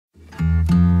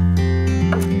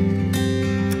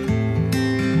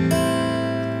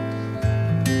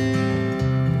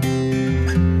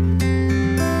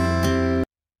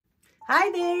Hi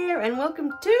there and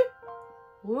welcome to,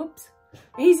 whoops,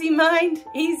 Easy Mind,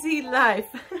 Easy Life.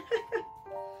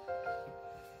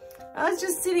 I was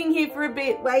just sitting here for a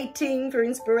bit waiting for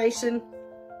inspiration.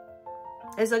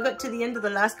 As I got to the end of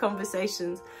the last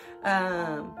conversations,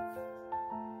 there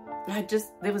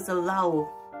was a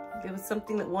lull. There was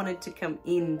something that wanted to come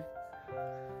in.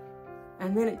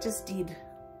 And then it just did.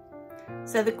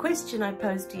 So the question I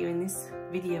posed to you in this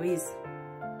video is,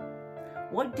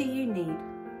 what do you need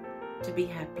to be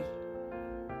happy?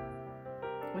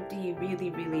 What do you really,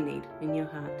 really need in your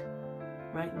heart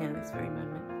right now, this very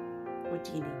moment? What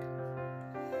do you need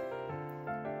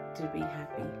to be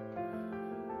happy?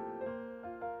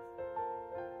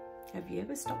 Have you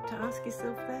ever stopped to ask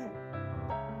yourself that?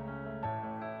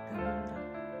 I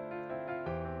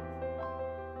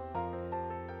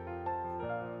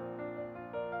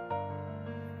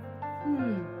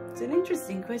wonder. It's an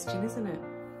interesting question, isn't it?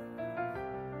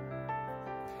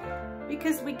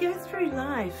 Because we go through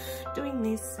life doing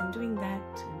this and doing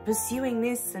that, and pursuing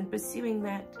this and pursuing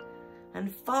that,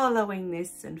 and following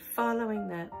this and following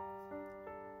that,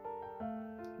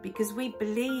 because we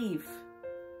believe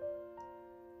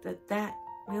that that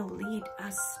will lead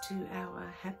us to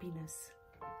our happiness.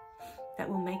 That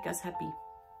will make us happy.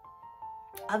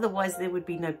 Otherwise, there would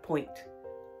be no point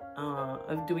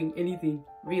of doing anything,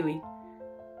 really.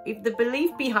 If the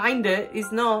belief behind it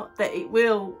is not that it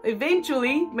will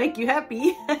eventually make you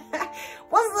happy,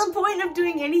 what's the point of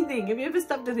doing anything? Have you ever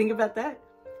stopped to think about that?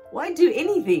 Why do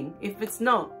anything if it's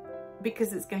not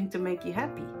because it's going to make you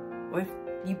happy? Or if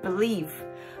you believe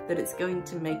that it's going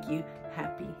to make you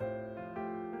happy?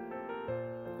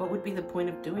 What would be the point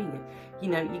of doing it?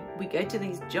 You know, we go to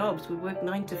these jobs, we work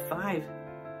 9 to 5.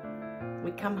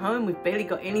 We come home, we've barely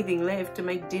got anything left to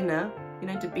make dinner, you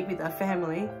know, to be with our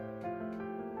family.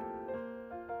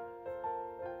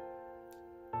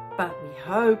 But we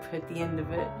hope at the end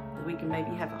of it that we can maybe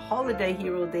have a holiday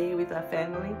here or there with our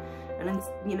family and,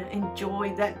 you know,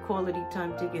 enjoy that quality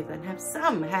time together and have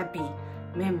some happy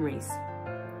memories,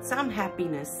 some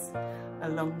happiness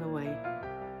along the way.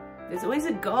 There's always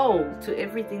a goal to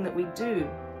everything that we do.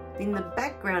 In the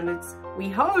background, we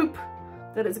hope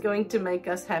that it's going to make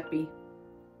us happy.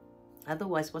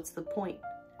 Otherwise, what's the point?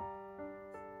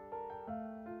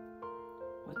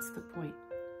 What's the point?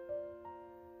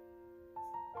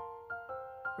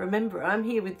 Remember, I'm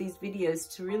here with these videos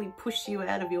to really push you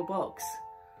out of your box.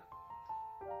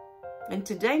 And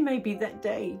today may be that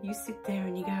day. You sit there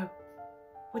and you go,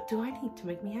 what do I need to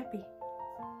make me happy?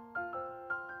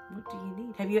 What do you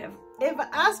need? Have you ever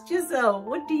asked yourself,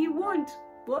 what do you want?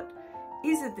 What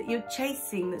is it that you're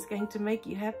chasing that's going to make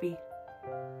you happy?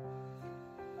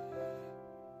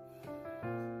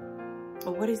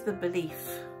 Or what is the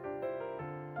belief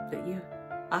that you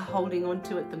are holding on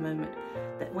to at the moment,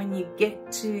 that when you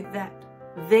get to that,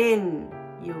 then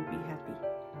you'll be happy?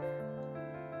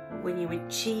 When you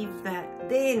achieve that,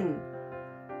 then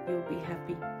you'll be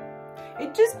happy.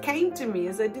 It just came to me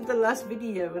as I did the last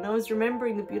video, and I was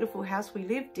remembering the beautiful house we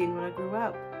lived in when I grew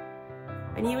up.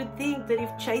 And you would think that if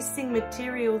chasing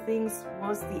material things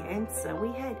was the answer,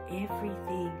 we had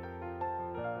everything.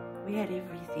 We had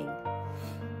everything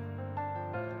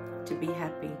to be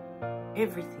happy.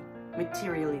 Everything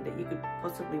materially that you could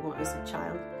possibly want as a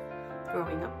child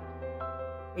growing up.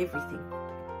 Everything.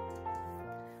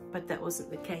 But that wasn't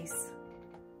the case.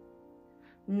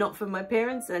 Not for my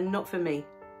parents and not for me.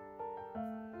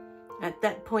 At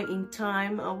that point in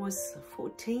time, I was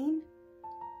 14.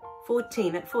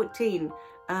 At 14,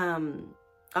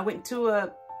 I went to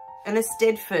an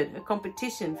Eisteddfod, a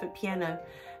competition for piano.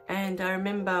 And I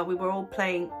remember we were all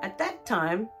playing, at that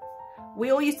time, we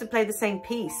all used to play the same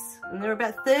piece. And there were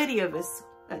about 30 of us,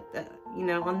 you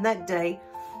know, on that day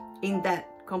in that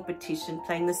competition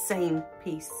playing the same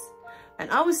piece.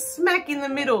 And I was smack in the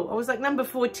middle. I was like number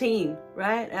 14,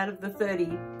 right? Out of the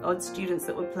 30 odd students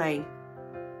that were playing.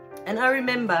 And I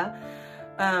remember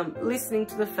listening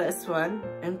to the first one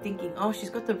and thinking, oh, she's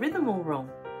got the rhythm all wrong.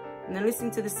 And then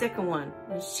listening to the second one,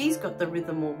 and she's got the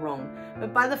rhythm all wrong.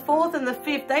 But by the fourth and the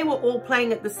fifth, they were all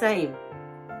playing it the same.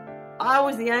 I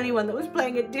was the only one that was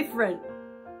playing it different.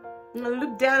 And I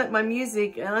looked down at my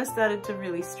music and I started to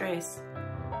really stress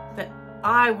that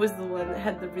I was the one that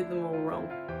had the rhythm all wrong,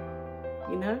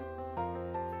 you know?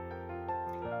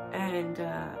 And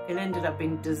it ended up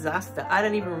in disaster. I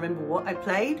don't even remember what I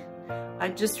played. I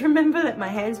just remember that my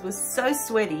hands were so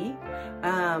sweaty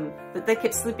that they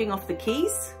kept slipping off the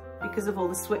keys because of all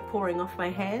the sweat pouring off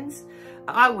my hands.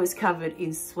 I was covered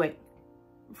in sweat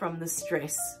from the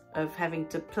stress of having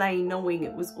to play knowing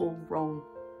it was all wrong.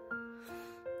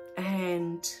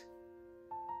 And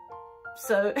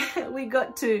so we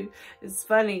got to, it's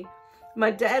funny,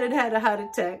 My dad had had a heart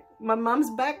attack. My mum's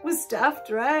back was stuffed,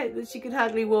 right? That she could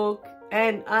hardly walk.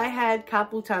 And I had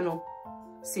carpal tunnel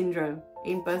syndrome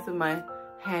in both of my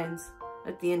hands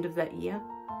at the end of that year.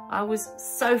 I was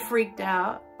so freaked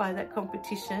out by that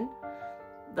competition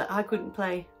that I couldn't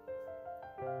play.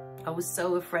 I was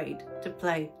so afraid to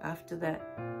play after that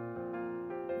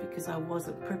because I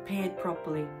wasn't prepared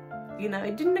properly. You know,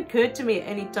 it didn't occur to me at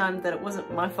any time that it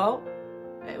wasn't my fault.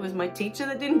 It was my teacher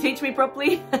that didn't teach me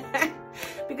properly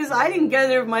because I didn't go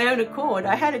there of my own accord.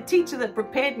 I had a teacher that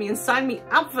prepared me and signed me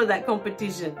up for that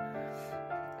competition.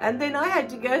 And then I had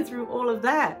to go through all of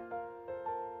that.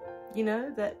 You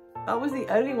know, that I was the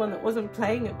only one that wasn't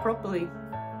playing it properly.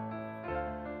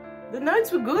 The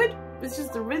notes were good, it's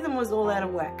just the rhythm was all out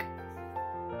of whack.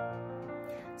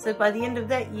 So by the end of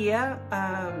that year,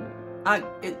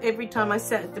 every time I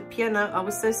sat at the piano, I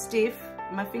was so stiff,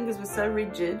 my fingers were so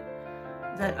rigid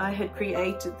that I had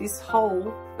created this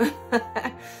whole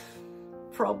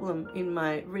problem in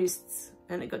my wrists.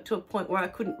 And it got to a point where I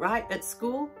couldn't write at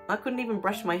school. I couldn't even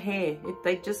brush my hair.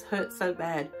 They just hurt so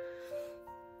bad.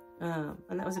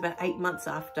 And that was about 8 months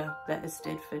after that at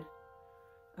Stedford.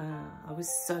 I was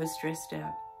so stressed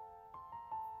out.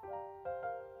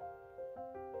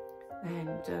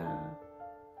 And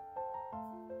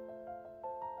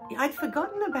I'd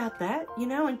forgotten about that, you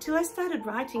know, until I started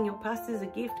writing Your Past is a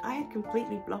Gift. I had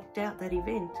completely blocked out that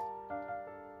event.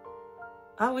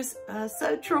 I was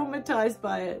so traumatized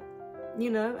by it, you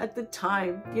know, at the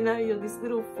time. You know, you're this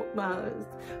little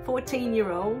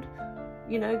 14-year-old,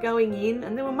 you know, going in,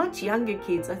 and there were much younger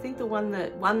kids. I think the one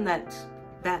that won that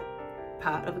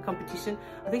part of the competition,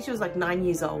 I think she was like 9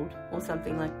 years old or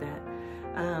something like that.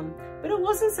 But it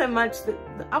wasn't so much that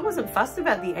I wasn't fussed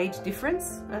about the age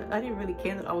difference. I didn't really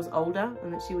care that I was older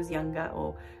and that she was younger,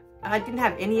 or I didn't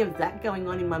have any of that going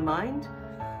on in my mind.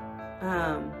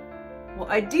 What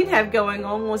I did have going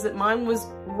on was that mine was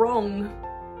wrong,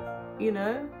 you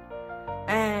know.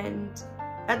 And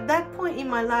at that point in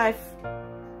my life,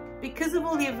 because of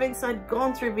all the events I'd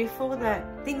gone through before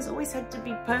that, things always had to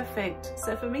be perfect.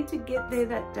 So for me to get there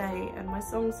that day and my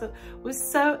song was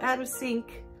so out of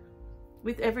sync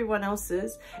with everyone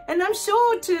else's, and I'm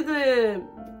sure to the,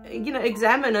 you know,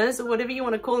 examiners or whatever you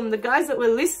want to call them, the guys that were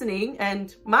listening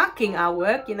and marking our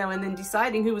work, you know, and then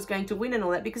deciding who was going to win and all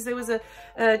that, because there was a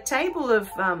table of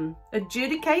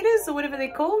adjudicators or whatever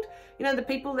they're called, you know, the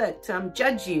people that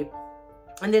judge you.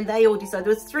 And then they all decide.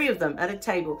 There was 3 of them at a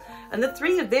table, and the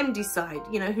 3 of them decide,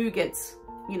 you know, who gets,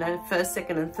 you know, first,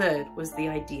 second and third was the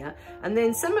idea. And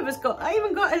then some of us I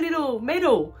even got a little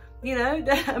medal, you know,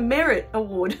 a merit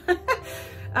award,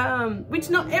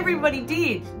 which not everybody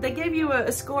did. They gave you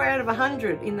a score out of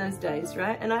 100 in those days,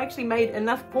 right? And I actually made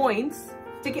enough points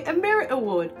to get a merit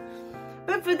award.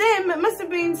 But for them, it must have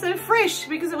been so fresh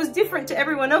because it was different to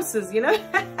everyone else's, you know.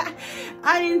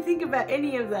 I didn't think about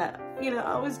any of that. You know,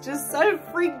 I was just so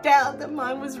freaked out that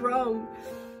mine was wrong.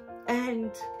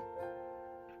 And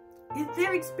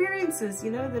they're experiences,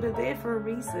 you know, that are there for a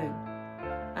reason.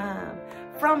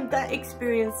 From that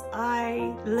experience,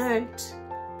 I learnt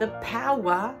the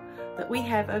power that we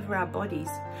have over our bodies,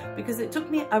 because it took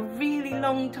me a really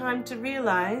long time to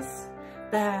realize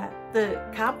that the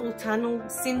carpal tunnel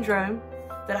syndrome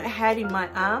that I had in my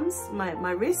arms,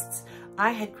 my wrists,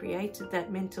 I had created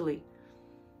that mentally.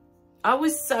 I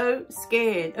was so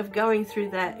scared of going through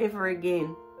that ever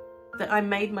again that I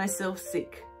made myself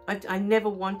sick. I never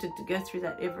wanted to go through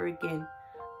that ever again.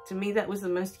 To me, that was the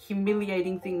most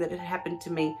humiliating thing that had happened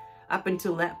to me up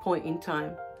until that point in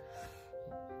time.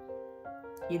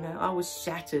 You know, I was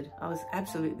shattered. I was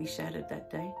absolutely shattered that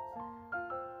day.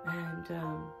 And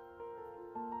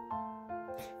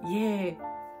yeah,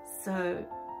 so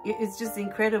it's just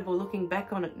incredible looking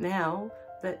back on it now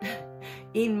that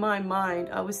in my mind,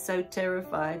 I was so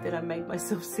terrified that I made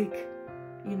myself sick,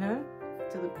 you know,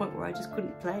 to the point where I just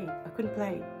couldn't play. I couldn't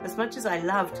play. As much as I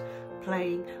loved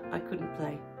playing, I couldn't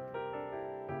play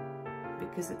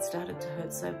because it started to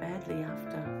hurt so badly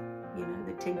after, you know,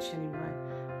 the tension in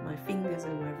my fingers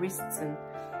and my wrists, and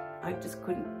I just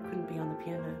couldn't be on the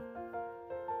piano.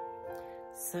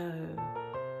 So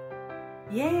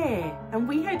yeah, and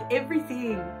we had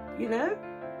everything, you know,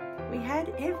 we had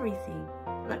everything.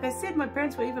 Like I said, my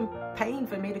parents were even paying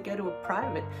for me to go to a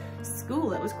private school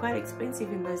that was quite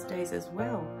expensive in those days as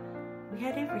well. We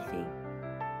had everything.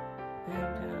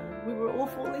 And we were all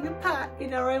falling apart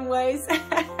in our own ways.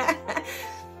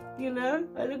 You know,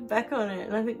 I look back on it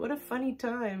and I think, what a funny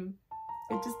time.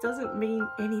 It just doesn't mean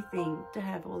anything to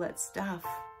have all that stuff.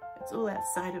 It's all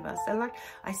outside of us. And like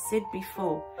I said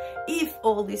before, if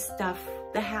all this stuff,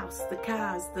 the house, the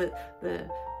cars,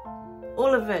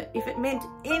 all of it, if it meant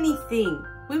anything,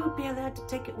 we would be allowed to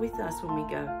take it with us when we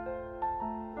go.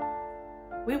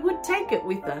 We would take it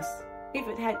with us if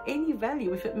it had any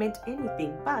value, if it meant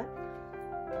anything, but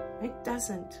it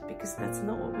doesn't, because that's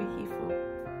not what we're here for.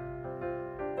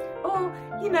 Or,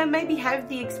 you know, maybe have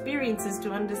the experiences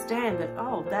to understand that,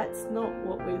 oh, that's not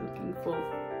what we're looking for.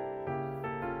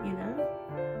 You know?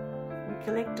 We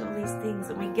collect all these things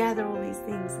and we gather all these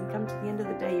things, and come to the end of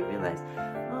the day you realize,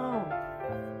 oh,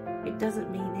 it doesn't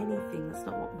mean anything. That's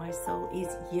not what my soul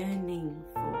is yearning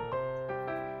for.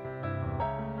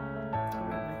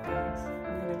 Alright, my guys,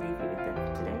 I'm going to leave you with that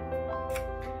for today.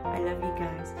 I love you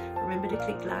guys. Remember to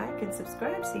click like and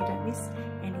subscribe so you don't miss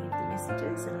any of the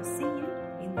messages, and I'll see you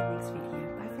in the next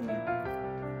video.